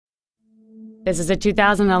This is a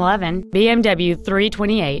 2011 BMW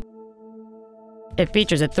 328. It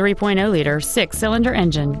features a 3.0-liter six-cylinder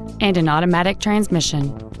engine and an automatic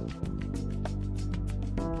transmission.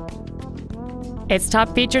 Its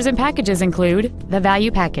top features and packages include the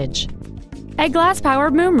value package, a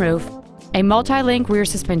glass-powered moonroof, a multi-link rear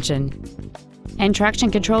suspension, and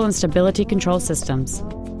traction control and stability control systems.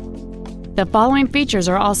 The following features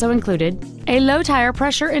are also included: a low tire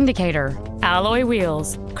pressure indicator, alloy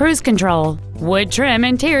wheels, cruise control, wood trim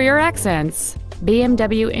interior accents,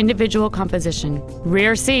 BMW individual composition,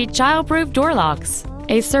 rear seat child-proof door locks,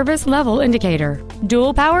 a service level indicator,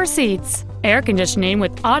 dual power seats, air conditioning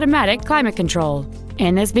with automatic climate control,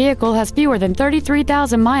 and this vehicle has fewer than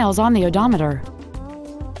 33,000 miles on the odometer.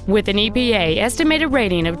 With an EPA estimated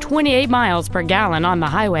rating of 28 miles per gallon on the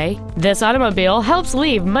highway, this automobile helps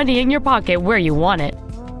leave money in your pocket where you want it.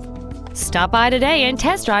 Stop by today and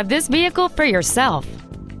test drive this vehicle for yourself.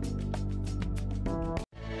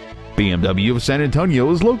 BMW of San Antonio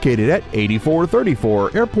is located at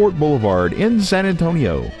 8434 Airport Boulevard in San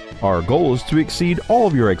Antonio. Our goal is to exceed all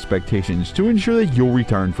of your expectations to ensure that you'll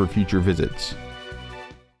return for future visits.